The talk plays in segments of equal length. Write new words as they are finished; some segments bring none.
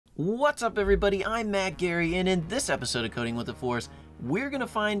What's up, everybody? I'm Matt Gary, and in this episode of Coding with the Force, we're going to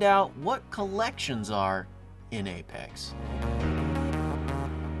find out what collections are in Apex.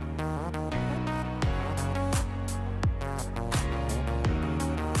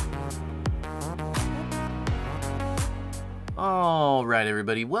 Alright,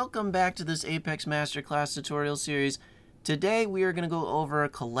 everybody, welcome back to this Apex Masterclass tutorial series. Today we are going to go over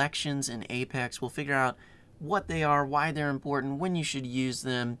collections in Apex. We'll figure out what they are, why they're important, when you should use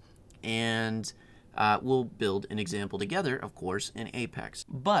them, and we'll build an example together, of course, in Apex.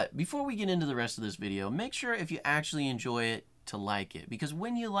 But before we get into the rest of this video, make sure if you actually enjoy it to like it, because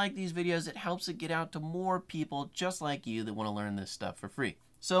when you like these videos, it helps it get out to more people just like you that want to learn this stuff for free.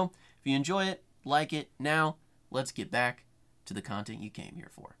 So if you enjoy it, like it. Now let's get back to the content you came here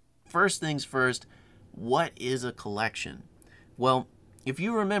for. First things first, what is a collection? Well, if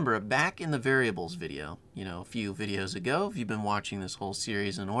you remember back in the variables video, a few videos ago, if you've been watching this whole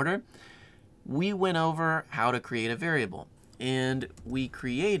series in order, we went over how to create a variable. And we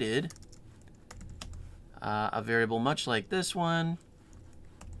created a variable much like this one,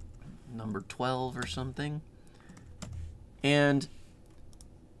 number 12 or something. And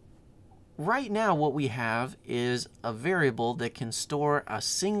right now what we have is a variable that can store a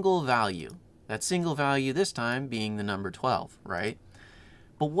single value. That single value this time being the number 12, right?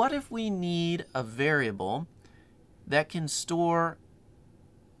 But what if we need a variable that can store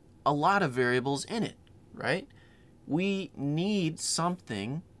a lot of variables in it, right? We need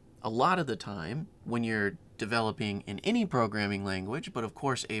something a lot of the time when you're developing in any programming language, but of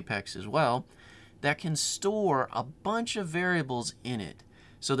course Apex as well, that can store a bunch of variables in it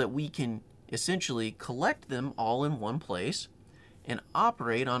so that we can essentially collect them all in one place and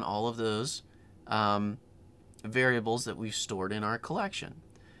operate on all of those variables that we've stored in our collection.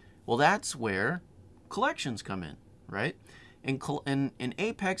 Well, that's where collections come in, right? In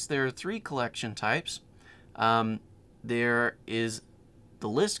Apex, there are three collection types. There is the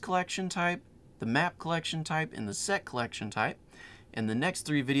list collection type, the map collection type, and the set collection type. And the next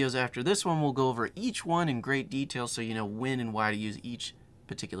three videos after this one, we'll go over each one in great detail so you know when and why to use each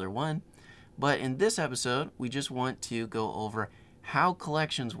particular one. But in this episode, we just want to go over how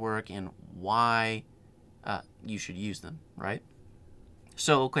collections work and why you should use them, right?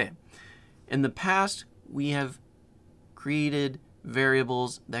 So, okay, in the past, we have created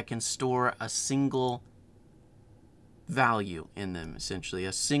variables that can store a single value in them, essentially,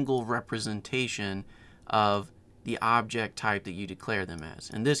 a single representation of the object type that you declare them as.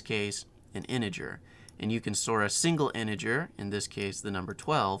 In this case, an integer. And you can store a single integer, in this case, the number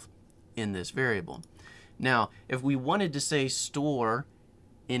 12, in this variable. Now, if we wanted to say store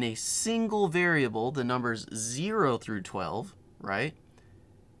in a single variable the numbers 0 through 12, right,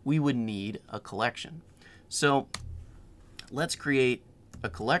 we would need a collection. So let's create a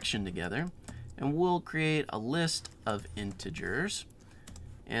collection together, and we'll create a list of integers,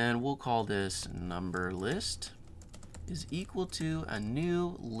 and we'll call this number list is equal to a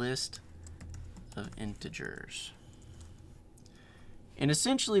new list of integers. And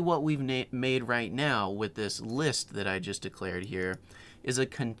essentially what we've made right now with this list that I just declared here is a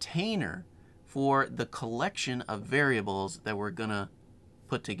container for the collection of variables that we're going to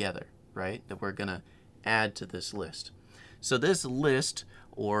put together, right? That we're going to add to this list. So this list,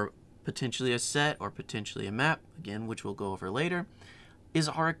 or potentially a set or potentially a map, again, which we'll go over later, is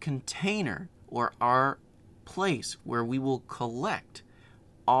our container or our place where we will collect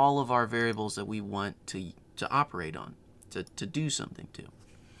all of our variables that we want to operate on, to do something to.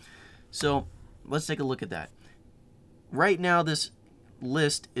 So let's take a look at that. Right now this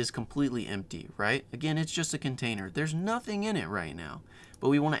list is completely empty, right? Again, it's just a container. There's nothing in it right now, but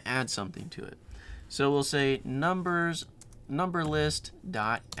we want to add something to it. So we'll say number list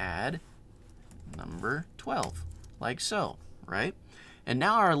dot add number 12, like so, right? And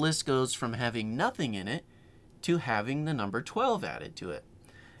now our list goes from having nothing in it to having the number 12 added to it.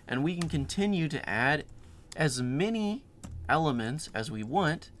 And we can continue to add as many elements as we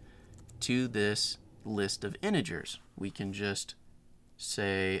want to this list of integers. We can just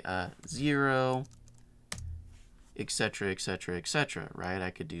say 0, etc., etc., etc., right? I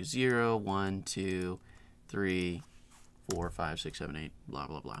could do 0, 1, 2, 3, 4, 5, 6, 7, 8, blah,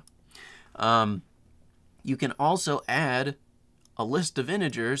 blah, blah. You can also add a list of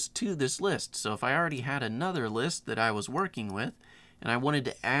integers to this list. So if I already had another list that I was working with, and I wanted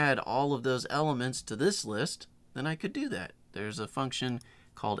to add all of those elements to this list, then I could do that. There's a function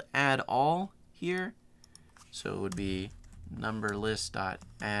called add all here. So it would be number list dot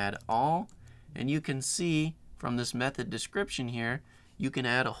add all, and you can see from this method description here, you can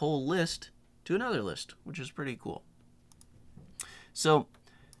add a whole list to another list, which is pretty cool. So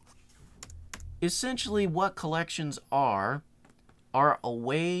essentially what collections are a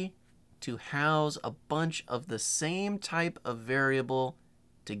way to house a bunch of the same type of variable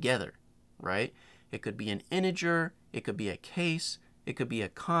together, right? It could be an integer, it could be a case, it could be a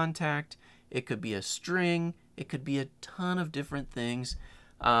contact, it could be a string, it could be a ton of different things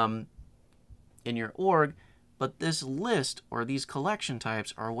in your org, but this list or these collection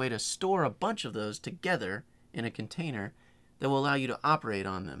types are a way to store a bunch of those together in a container that will allow you to operate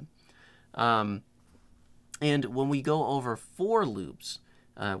on them. And when we go over for loops,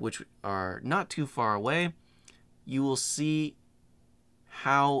 which are not too far away, you will see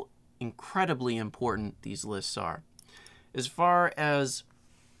how incredibly important these lists are. As far as,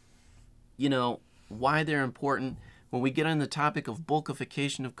 why they're important, when we get on the topic of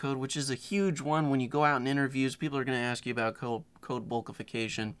bulkification of code, which is a huge one when you go out in interviews, people are going to ask you about code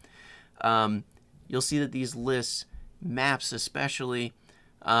bulkification. You'll see that these lists, maps especially,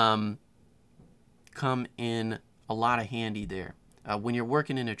 come in a lot of handy there. When you're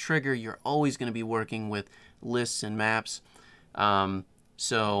working in a trigger, you're always going to be working with lists and maps.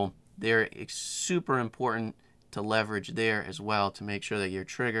 So they're super important to leverage there as well to make sure that your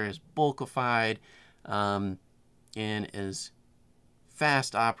trigger is bulkified and as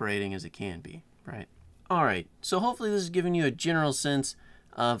fast operating as it can be, right? All right, so hopefully this has given you a general sense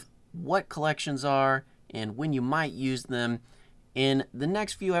of what collections are and when you might use them. In the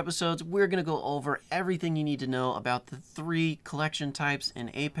next few episodes, we're going to go over everything you need to know about the 3 collection types in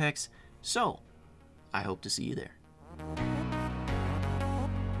Apex. So, I hope to see you there.